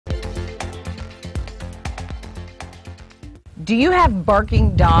Do you have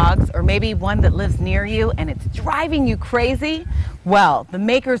barking dogs, or maybe one that lives near you and it's driving you crazy? Well, the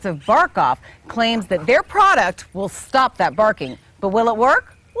makers of Bark Off claims that their product will stop that barking. But will it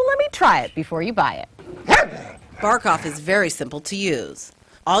work? Well, let me try it before you buy it. Bark Off is very simple to use.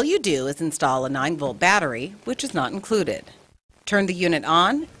 All you do is install a 9-volt battery, which is not included. Turn the unit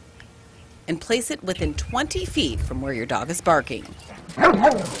on and place it within 20 feet from where your dog is barking.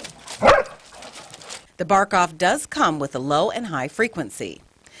 The Bark Off does come with a low and high frequency.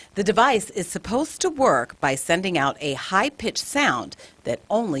 The device is supposed to work by sending out a high-pitched sound that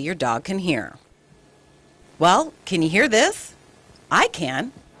only your dog can hear. Well, can you hear this? I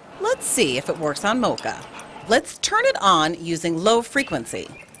can. Let's see if it works on Mocha. Let's turn it on using low frequency.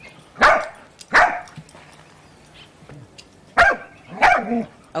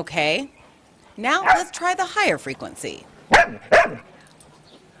 Okay. Now let's try the higher frequency.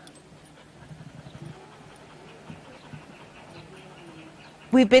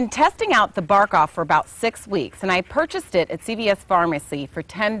 We've been testing out the Bark Off for about 6 weeks, and I purchased it at CVS Pharmacy for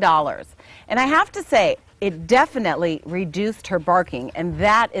 $10. And I have to say, it definitely reduced her barking, and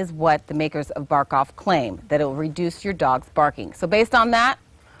that is what the makers of Bark Off claim, that it will reduce your dog's barking. So based on that,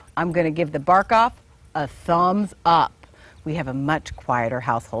 I'm going to give the Bark Off a thumbs up. We have a much quieter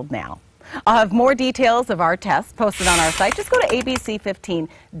household now. I'll have more details of our tests posted on our site. Just go to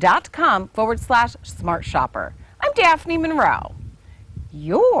abc15.com/smart shopper. I'm Daphne Monroe,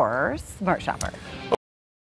 your smart shopper.